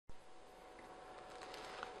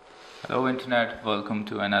Hello Internet, welcome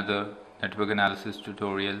to another network analysis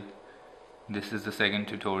tutorial. This is the second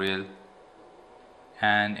tutorial,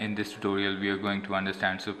 and in this tutorial we are going to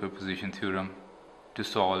understand superposition theorem to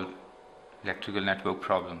solve electrical network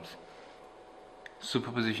problems.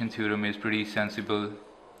 Superposition theorem is pretty sensible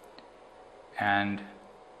and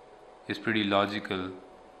is pretty logical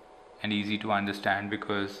and easy to understand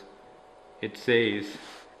because it says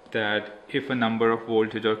that if a number of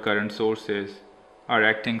voltage or current sources are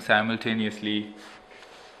acting simultaneously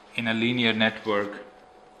in a linear network,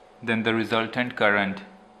 then the resultant current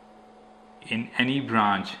in any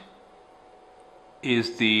branch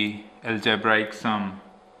is the algebraic sum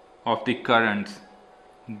of the currents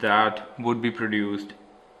that would be produced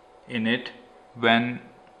in it when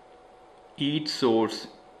each source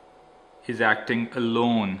is acting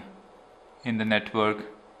alone in the network,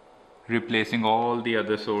 replacing all the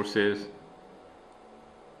other sources,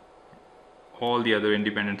 all the other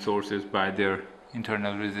independent sources by their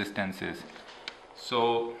internal resistances.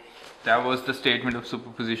 So that was the statement of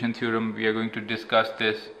superposition theorem. We are going to discuss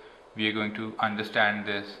this, we are going to understand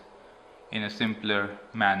this in a simpler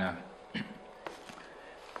manner.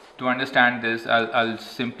 To understand this, I'll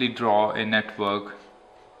simply draw a network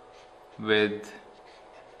with,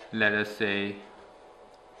 let us say,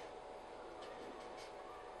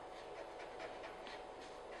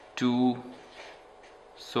 two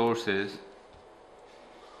sources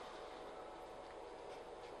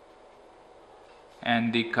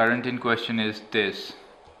and the current in question is this.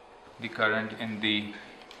 The current in the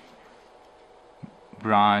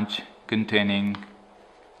branch containing,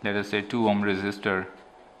 let us say, 2 ohm resistor,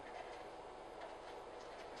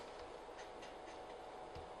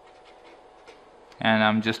 and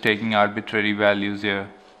I'm just taking arbitrary values here,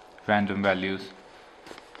 random values.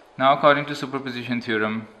 Now according to superposition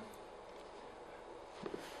theorem,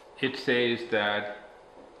 it says that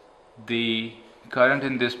the current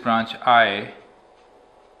in this branch I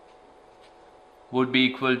would be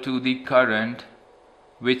equal to the current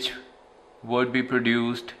which would be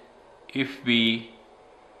produced if we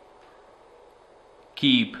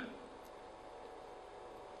keep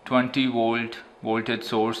 20 volt voltage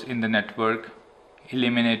source in the network,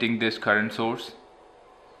 eliminating this current source,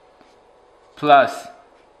 plus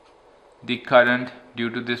the current due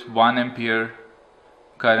to this 1 ampere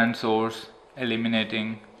current source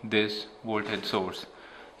eliminating this voltage source.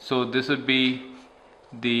 So this would be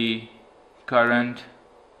the current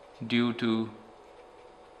due to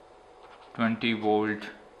 20 volt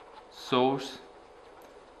source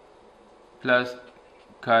plus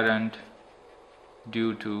current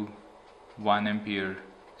due to 1 ampere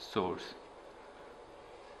source.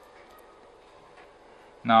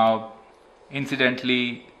 Now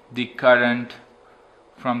incidentally, the current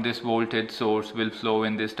from this voltage source will flow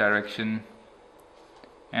in this direction,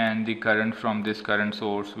 and the current from this current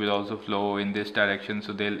source will also flow in this direction,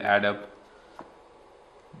 so they'll add up.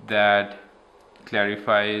 That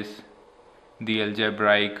clarifies the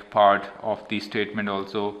algebraic part of the statement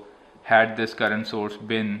also. Had this current source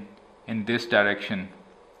been in this direction,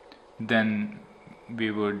 then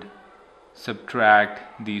we would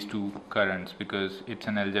subtract these two currents because it's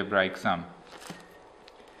an algebraic sum.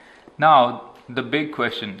 Now the big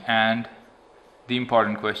question and the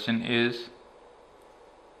important question is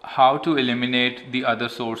how to eliminate the other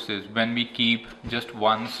sources when we keep just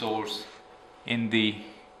one source in the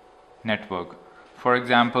network. For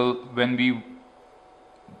example, when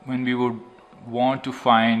we would want to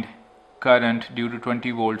find current due to 20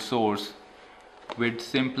 volt source, we'd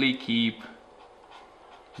simply keep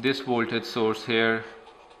this voltage source here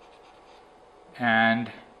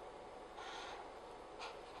and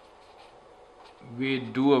we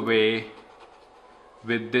do away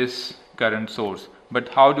with this current source. But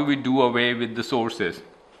how do we do away with the sources?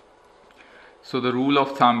 So the rule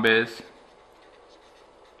of thumb is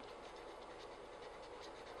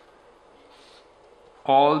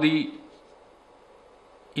all the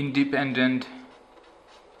independent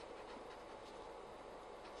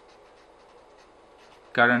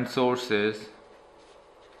current sources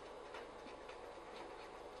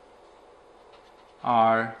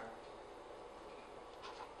are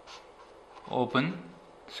open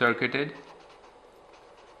circuited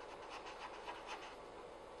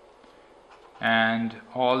and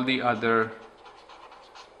all the other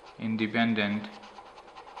independent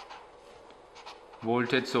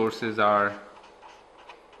voltage sources are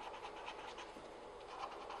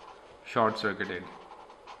short circuited.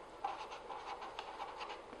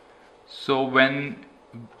 So when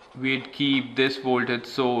we'd keep this voltage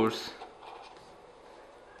source,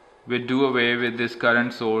 we'd do away with this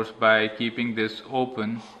current source by keeping this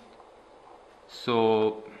open.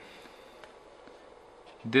 So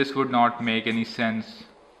this would not make any sense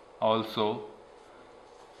also,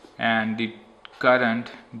 and the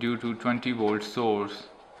current due to 20 volt source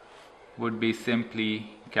would be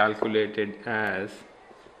simply calculated as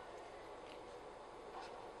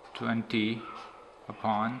 20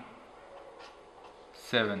 upon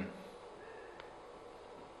 7,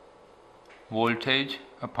 voltage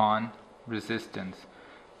upon resistance.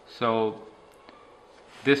 So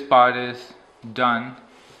this part is done,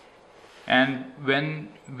 and when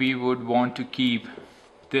we would want to keep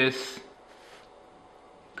this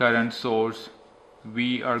current source,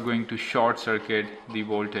 we are going to short circuit the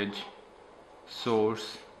voltage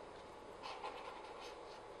source.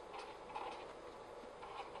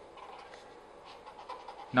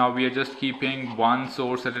 Now we are just keeping one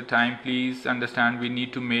source at a time. Please understand, we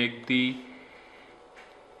need to make the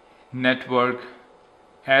network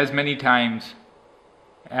as many times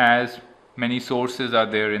as many sources are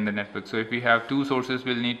there in the network. So if we have two sources,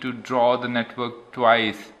 we'll need to draw the network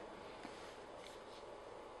twice,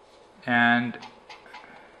 and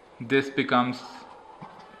this becomes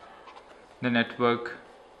the network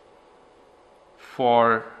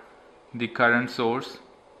for the current source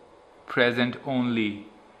present only,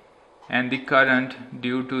 and the current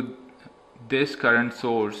due to this current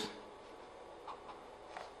source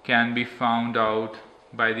can be found out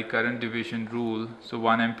by the current division rule. So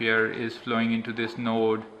 1 ampere is flowing into this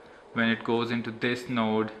node. When it goes into this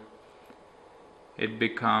node, it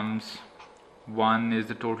becomes 1 is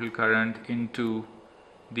the total current into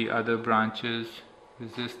the other branch's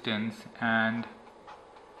resistance, and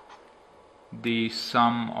the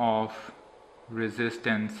sum of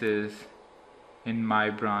resistances in my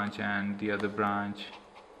branch and the other branch.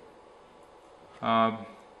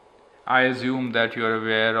 I assume that you are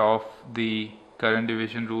aware of the current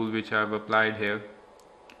division rule which I have applied here.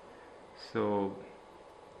 So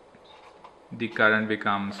the current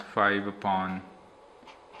becomes 5 upon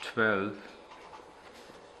 12.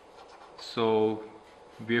 So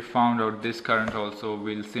we have found out this current also.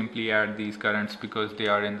 We'll simply add these currents because they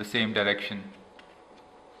are in the same direction.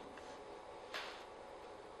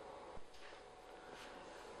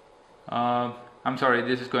 I'm sorry,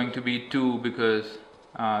 this is going to be 2 because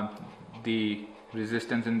the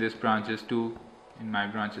resistance in this branch is 2, in my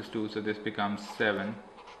branch is 2, so this becomes 7.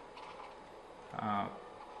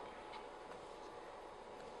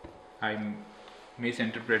 I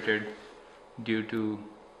misinterpreted due to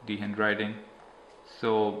the handwriting,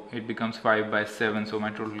 so it becomes 5 by 7, so my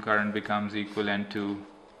total current becomes equivalent to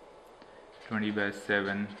 20 by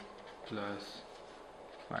 7 plus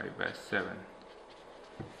 5 by 7.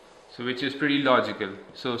 So which is pretty logical.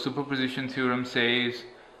 So superposition theorem says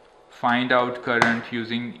find out current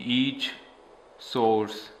using each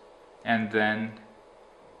source and then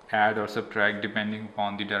add or subtract depending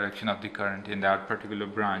upon the direction of the current in that particular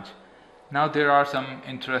branch. Now there are some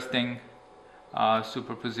interesting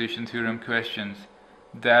superposition theorem questions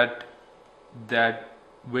that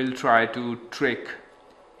will try to trick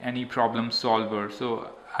any problem solver.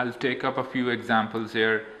 So I'll take up a few examples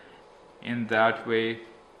here. In that way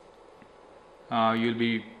you'll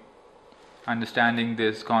be understanding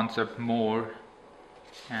this concept more,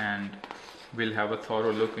 and we'll have a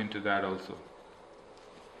thorough look into that also.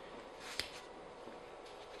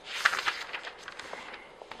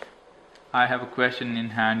 I have a question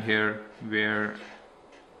in hand here where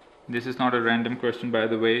this is not a random question, by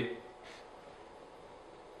the way.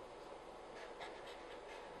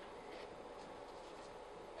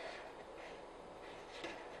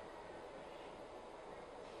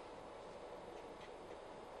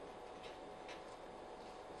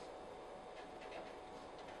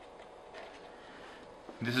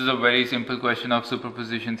 This is a very simple question of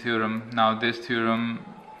superposition theorem. Now this theorem,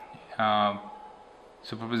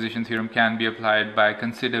 superposition theorem, can be applied by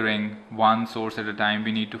considering one source at a time.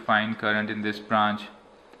 We need to find current in this branch.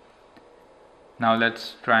 Now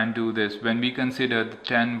let's try and do this. When we consider the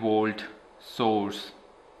 10 volt source,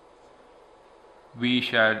 we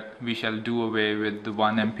shall do away with the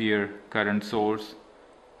 1 ampere current source,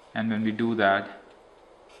 and when we do that,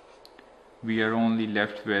 we are only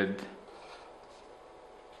left with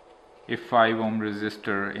a 5 ohm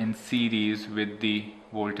resistor in series with the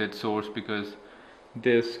voltage source, because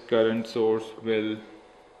this current source will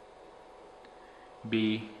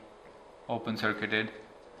be open circuited.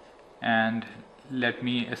 And let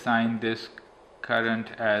me assign this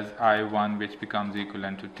current as I1, which becomes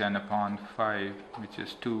equivalent to 10 upon 5, which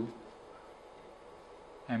is 2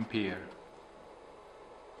 ampere.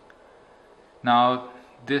 Now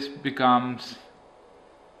this becomes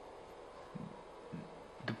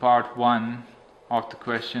the part 1 of the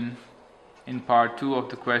question. In part 2 of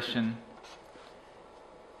the question,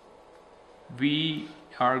 we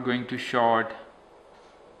are going to short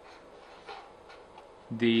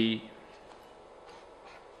the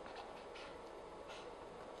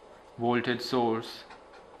voltage source,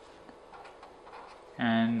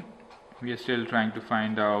 and we are still trying to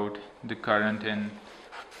find out the current in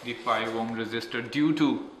the 5 ohm resistor due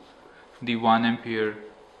to the 1 ampere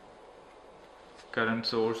current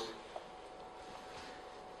source.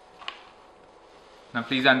 Now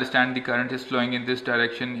please understand, the current is flowing in this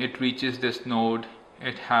direction. It reaches this node.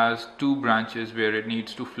 It has 2 branches where it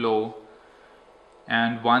needs to flow,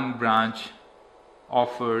 and one branch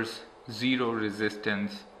offers 0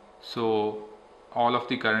 resistance, so all of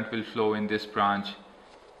the current will flow in this branch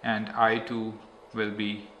and I2 will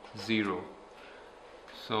be 0.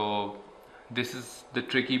 So this is the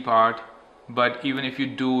tricky part, but even if you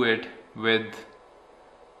do it with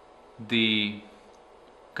the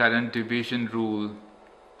current division rule,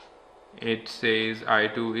 it says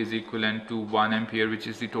I2 is equivalent to 1 ampere, which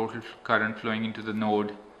is the total current flowing into the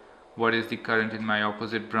node. What is the current in my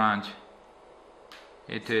opposite branch?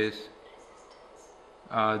 It is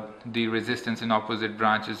the resistance in opposite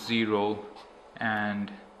branch is 0,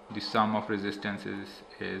 and the sum of resistances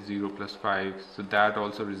is 0 plus 5, so that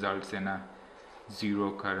also results in a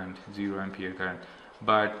 0 current, 0 ampere current.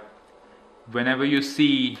 But whenever you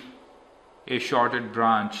see a shorted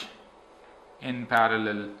branch in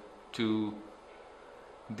parallel to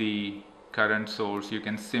the current source, you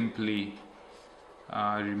can simply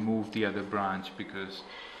remove the other branch, because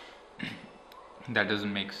that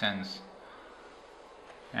doesn't make sense,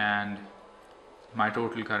 and my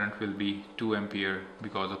total current will be 2 ampere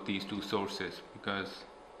because of these 2 sources, because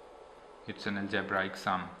it's an algebraic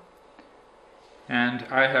sum. And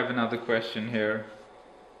I have another question here.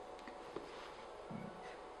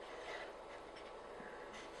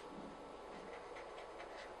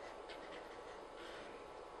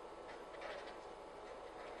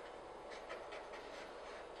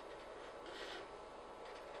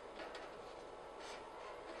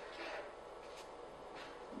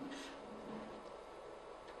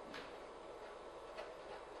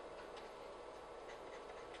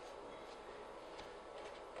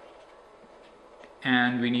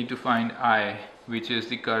 And we need to find I, which is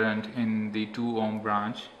the current in the 2 ohm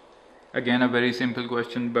branch. Again, a very simple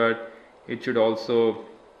question, but it should also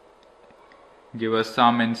give us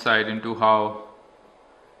some insight into how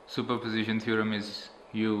superposition theorem is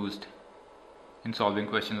used in solving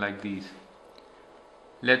questions like these.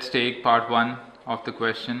 Let's take part 1 of the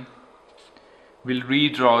question. We'll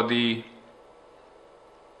redraw the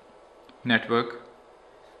network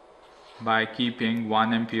by keeping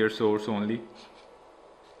 1 ampere source only,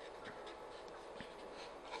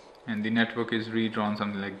 and the network is redrawn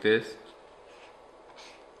something like this.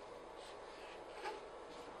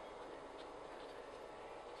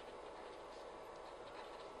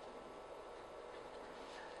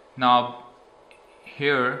 Now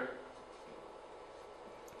here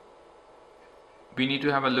we need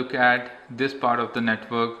to have a look at this part of the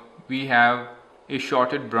network. We have a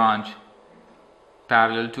shorted branch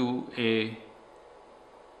parallel to a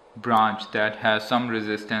branch that has some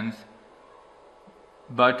resistance,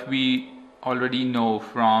 but we already know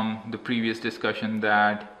from the previous discussion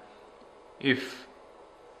that if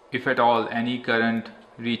at all any current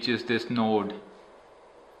reaches this node,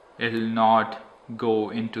 it will not go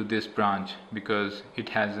into this branch, because it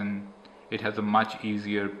has a much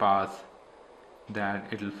easier path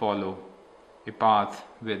that it will follow, a path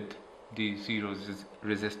with the 0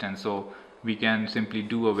 resistance. So we can simply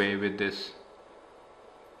do away with this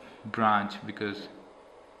branch, because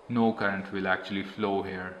no current will actually flow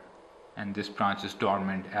here, and this branch is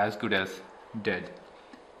dormant, as good as dead.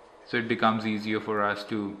 So it becomes easier for us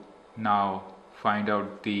to now find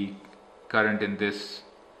out the current in this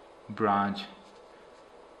branch.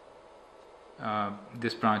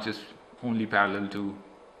 This branch is only parallel to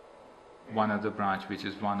one other branch, which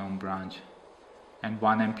is 1 ohm branch, and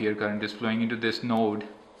 1 ampere current is flowing into this node.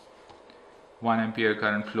 1 ampere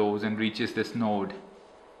current flows and reaches this node,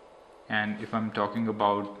 and if I'm talking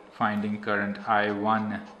about finding current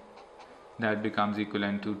I1, that becomes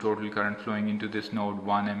equivalent to total current flowing into this node,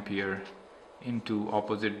 1 ampere into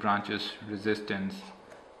opposite branches resistance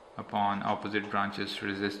upon opposite branches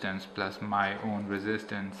resistance plus my own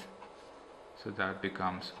resistance, so that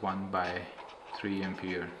becomes 1 by 3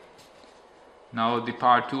 ampere. Now the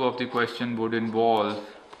part 2 of the question would involve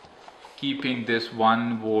keeping this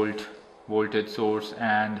 1 volt voltage source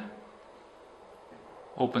and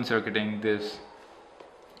open circuiting this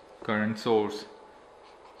current source.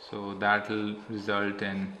 So that will result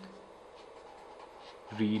in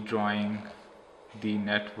redrawing the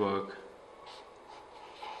network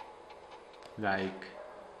like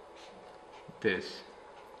this.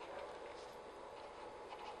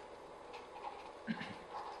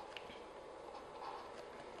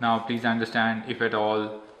 Now please understand, if at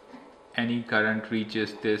all any current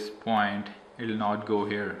reaches this point, it will not go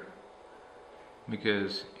here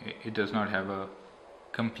because it does not have a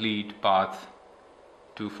complete path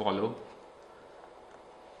to follow.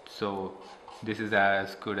 So this is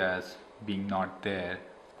as good as being not there.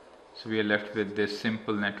 So we are left with this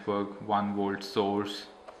simple network, 1 volt source.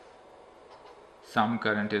 Some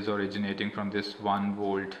current is originating from this 1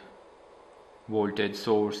 volt voltage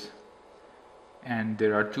source, and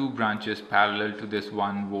there are 2 branches parallel to this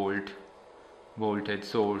 1 volt voltage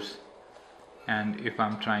source. And if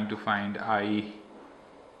I'm trying to find I2,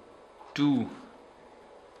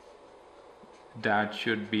 that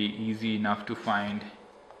should be easy enough to find.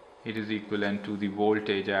 It is equivalent to the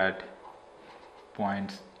voltage at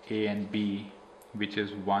points A and B, which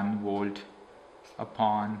is 1 volt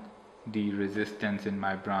upon the resistance in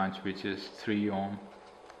my branch, which is 3 ohm.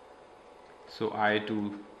 So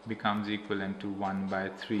I2 becomes equivalent to 1 by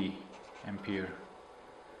 3 ampere.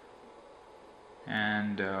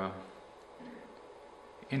 And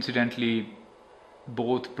incidentally,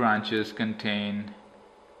 both branches contain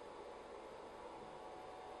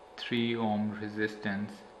 3 ohm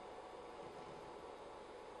resistance.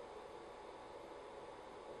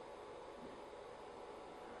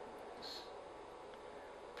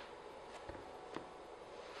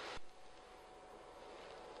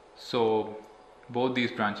 So both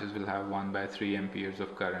these branches will have 1 by 3 amperes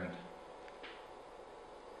of current,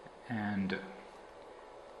 and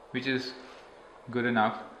which is good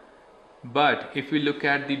enough. But if we look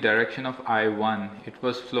at the direction of I1, it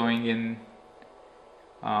was flowing in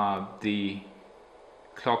the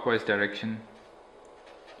clockwise direction.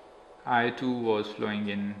 I2 was flowing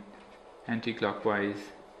in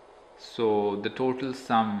anti-clockwise. So the total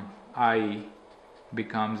sum I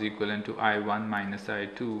becomes equivalent to I1 minus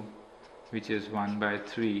I2, which is 1 by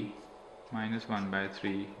 3 minus 1 by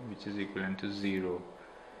 3, which is equivalent to 0.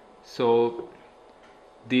 So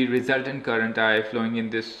the resultant current I flowing in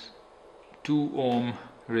this 2 ohm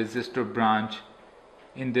resistor branch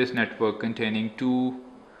in this network containing 2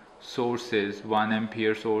 sources, 1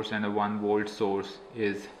 ampere source and a 1 volt source,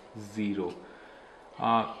 is 0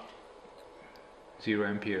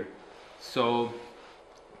 ampere. So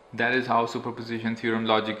that is how superposition theorem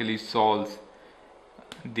logically solves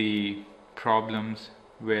the problems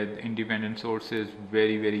with independent sources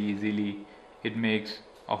very easily. It makes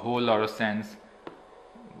a whole lot of sense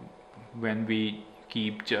when we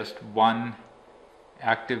keep just one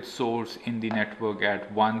active source in the network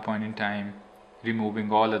at one point in time,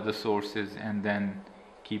 removing all other sources, and then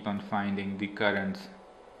keep on finding the currents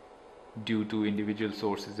due to individual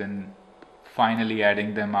sources and finally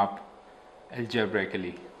adding them up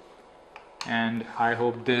algebraically. And I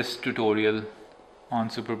hope this tutorial on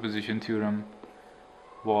superposition theorem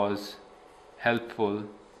was helpful,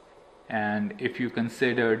 and if you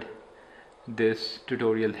considered this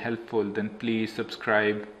tutorial helpful, then please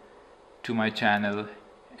subscribe to my channel,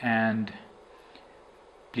 and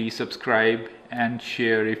please subscribe and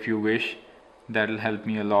share if you wish. That will help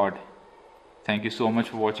me a lot. Thank you so much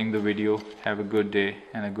for watching the video. Have a good day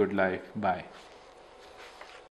and a good life. Bye.